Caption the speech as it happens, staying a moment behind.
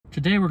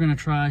Today we're going to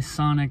try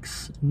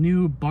Sonic's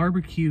new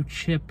BBQ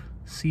Chip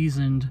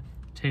Seasoned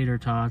Tater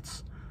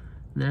Tots.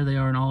 There they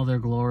are in all their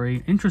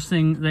glory.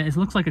 Interesting, it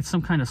looks like it's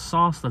some kind of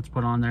sauce that's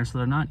put on there, so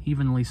they're not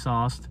evenly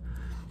sauced.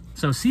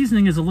 So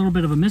seasoning is a little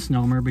bit of a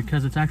misnomer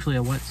because it's actually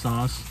a wet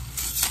sauce.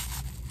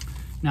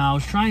 Now I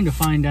was trying to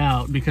find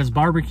out, because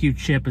BBQ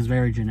Chip is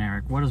very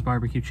generic. What does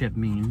BBQ Chip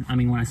mean? I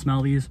mean, when I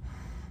smell these,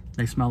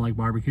 they smell like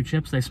barbecue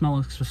chips. They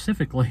smell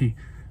specifically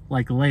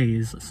like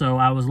Lay's. So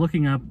I was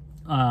looking up,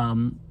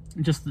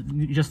 I just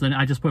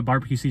put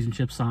BBQ Seasoned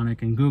Chips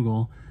Sonic in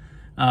Google.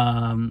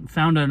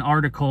 Found an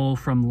article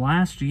from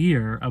last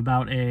year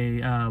about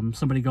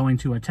somebody going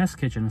to a test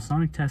kitchen, a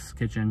Sonic test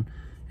kitchen,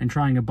 and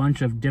trying a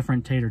bunch of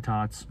different tater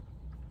tots.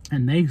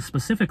 And they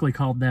specifically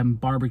called them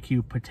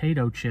BBQ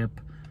Potato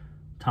Chip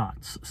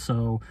Tots.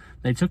 So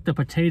they took the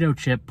potato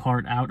chip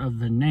part out of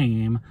the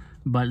name,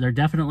 but they're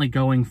definitely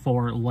going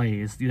for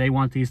Lay's. They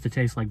want these to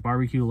taste like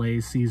barbecue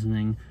Lay's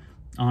seasoning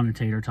on a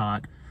tater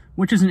tot,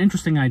 which is an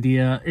interesting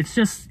idea. It's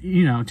just,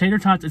 you know, tater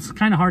tots, it's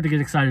kind of hard to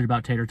get excited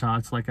about tater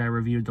tots. Like I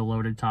reviewed the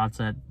loaded tots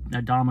at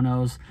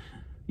Domino's,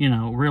 you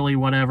know, really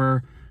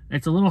whatever.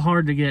 It's a little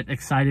hard to get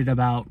excited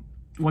about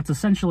what's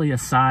essentially a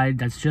side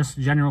that's just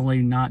generally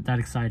not that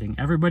exciting.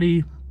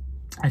 Everybody,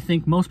 I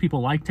think most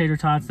people like tater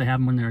tots. They have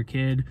them when they're a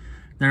kid.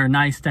 They're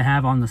nice to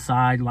have on the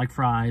side like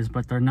fries,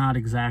 but they're not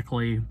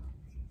exactly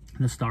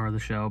the star of the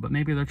show. But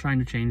maybe they're trying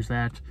to change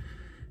that.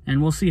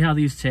 And we'll see how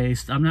these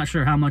taste. I'm not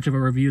sure how much of a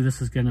review this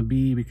is going to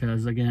be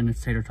because, again,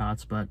 it's tater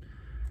tots, but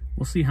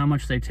we'll see how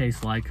much they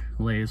taste like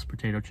Lay's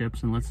potato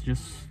chips, and let's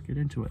just get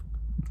into it.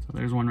 So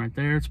there's one right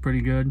there. It's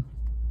pretty good.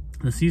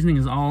 The seasoning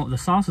is all, the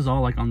sauce is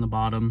all like on the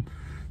bottom,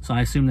 so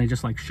I assume they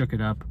just like shook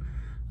it up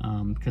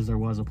because there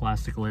was a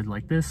plastic lid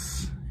like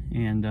this,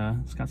 and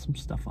it's got some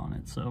stuff on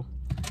it. So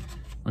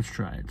let's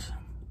try it.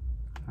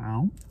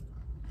 Ow.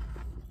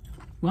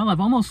 Well, I've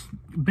almost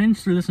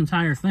binged through this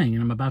entire thing,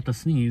 and I'm about to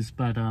sneeze,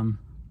 but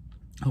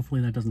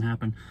hopefully that doesn't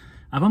happen.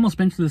 I've almost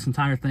been through this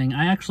entire thing.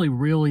 I actually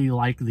really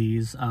like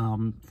these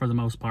for the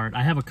most part.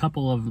 I have a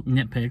couple of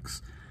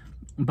nitpicks,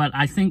 but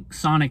I think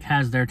Sonic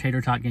has their tater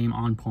tot game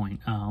on point.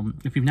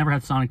 If you've never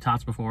had Sonic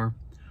Tots before,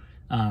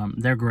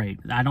 they're great.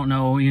 I don't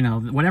know, you know,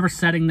 whatever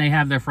setting they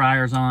have their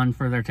fryers on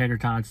for their tater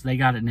tots, they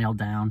got it nailed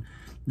down.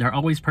 They're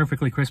always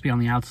perfectly crispy on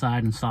the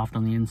outside and soft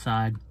on the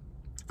inside.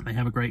 They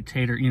have a great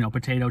tater, you know,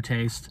 potato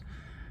taste.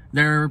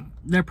 They're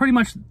pretty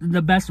much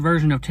the best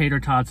version of tater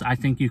tots I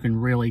think you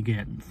can really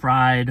get.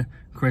 Fried,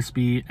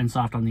 crispy, and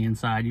soft on the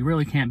inside. You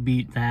really can't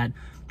beat that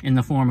in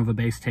the form of a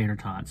base tater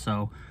tot.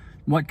 So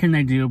what can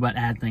they do but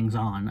add things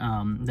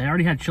on? They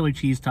already had chili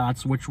cheese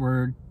tots, which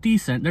were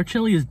decent. Their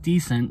chili is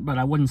decent, but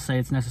I wouldn't say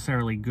it's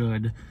necessarily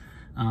good.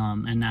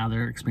 And now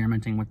they're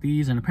experimenting with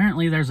these. And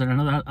apparently there's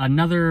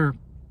another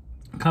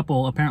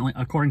couple, apparently,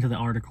 according to the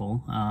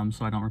article,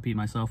 so I don't repeat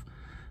myself.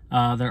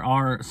 There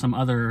are some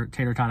other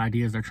tater tot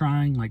ideas they're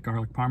trying, like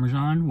garlic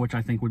parmesan, which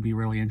I think would be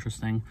really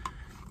interesting.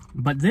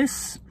 But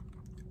this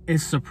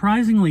is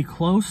surprisingly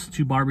close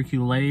to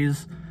barbecue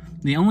Lay's.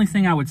 The only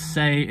thing I would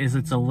say is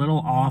it's a little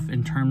off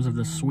in terms of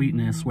the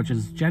sweetness, which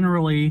is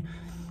generally,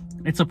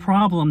 it's a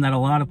problem that a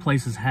lot of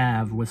places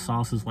have with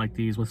sauces like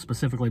these, with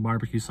specifically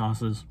barbecue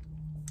sauces.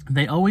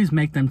 They always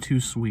make them too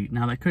sweet.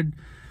 Now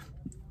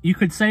you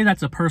could say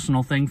that's a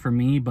personal thing for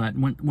me, but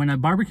when a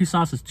barbecue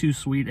sauce is too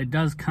sweet, it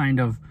does kind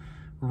of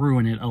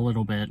ruin it a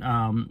little bit.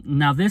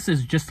 Now this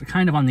is just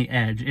kind of on the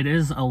edge. It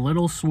is a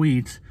little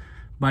sweet,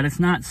 but it's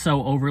not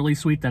so overly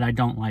sweet that I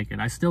don't like it.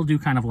 I still do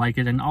kind of like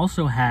it, and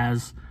also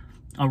has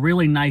a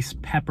really nice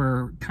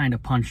pepper kind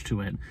of punch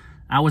to it.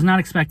 I was not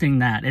expecting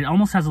that. It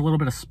almost has a little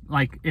bit of,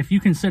 like, if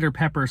you consider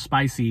pepper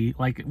spicy,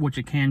 like, which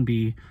it can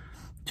be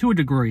to a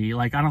degree,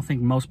 like, I don't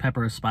think most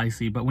pepper is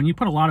spicy, but when you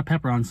put a lot of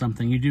pepper on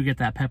something, you do get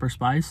that pepper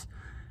spice,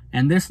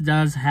 and this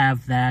does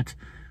have that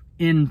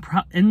in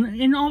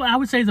I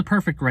would say the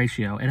perfect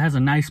ratio. It has a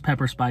nice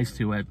pepper spice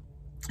to it,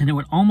 and it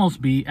would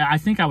almost be, I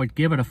think I would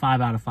give it a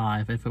 5 out of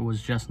 5 if it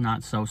was just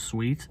not so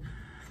sweet,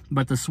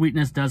 but the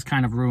sweetness does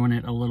kind of ruin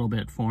it a little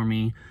bit for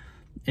me.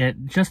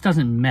 It just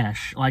doesn't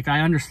mesh. Like,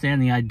 I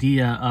understand the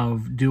idea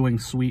of doing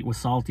sweet with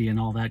salty and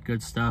all that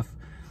good stuff,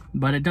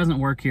 but it doesn't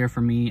work here for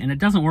me, and it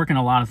doesn't work in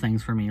a lot of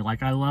things for me.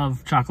 Like, I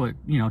love chocolate,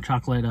 you know,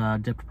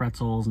 chocolate dipped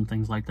pretzels and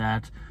things like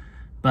that,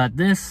 but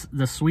the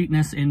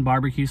sweetness in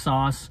barbecue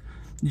sauce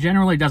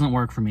generally doesn't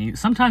work for me.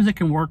 Sometimes it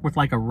can work with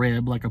like a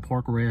rib, like a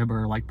pork rib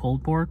or like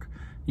pulled pork.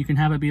 You can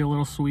have it be a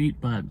little sweet,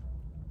 but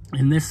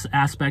in this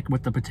aspect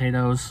with the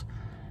potatoes,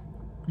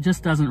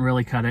 just doesn't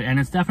really cut it. And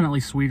it's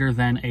definitely sweeter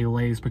than a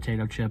Lay's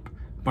potato chip,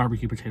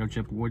 barbecue potato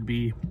chip would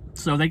be.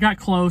 So they got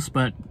close,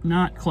 but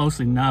not close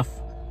enough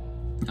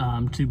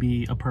to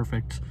be a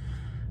perfect,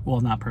 well,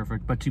 not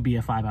perfect, but to be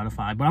a 5 out of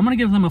 5. But I'm gonna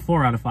give them a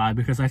 4 out of 5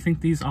 because I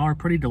think these are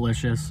pretty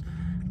delicious.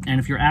 And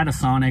if you're at a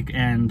Sonic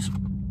and,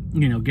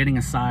 you know, getting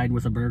a side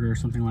with a burger or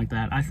something like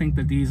that, I think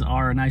that these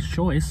are a nice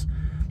choice.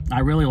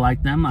 I really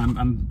like them.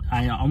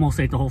 I almost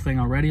ate the whole thing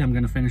already. I'm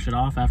going to finish it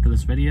off after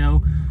this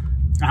video.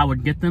 I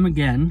would get them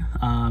again,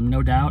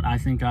 no doubt. I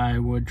think I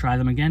would try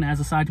them again as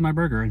a side to my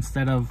burger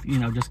instead of, you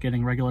know, just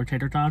getting regular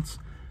tater tots.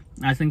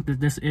 I think that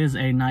this is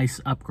a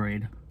nice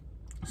upgrade.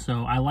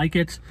 So I like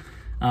it.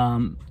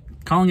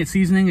 Calling it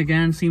seasoning,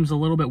 again, seems a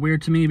little bit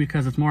weird to me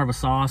because it's more of a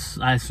sauce.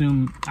 I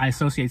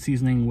associate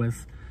seasoning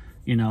with,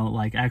 you know,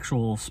 like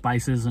actual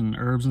spices and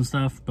herbs and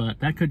stuff, but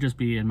that could just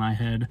be in my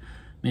head.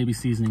 Maybe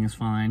seasoning is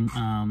fine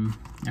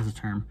as a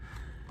term.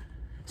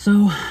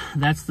 So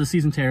that's the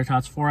seasoned tater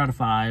tots, 4 out of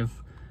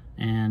 5.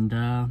 And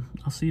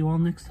I'll see you all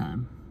next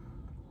time.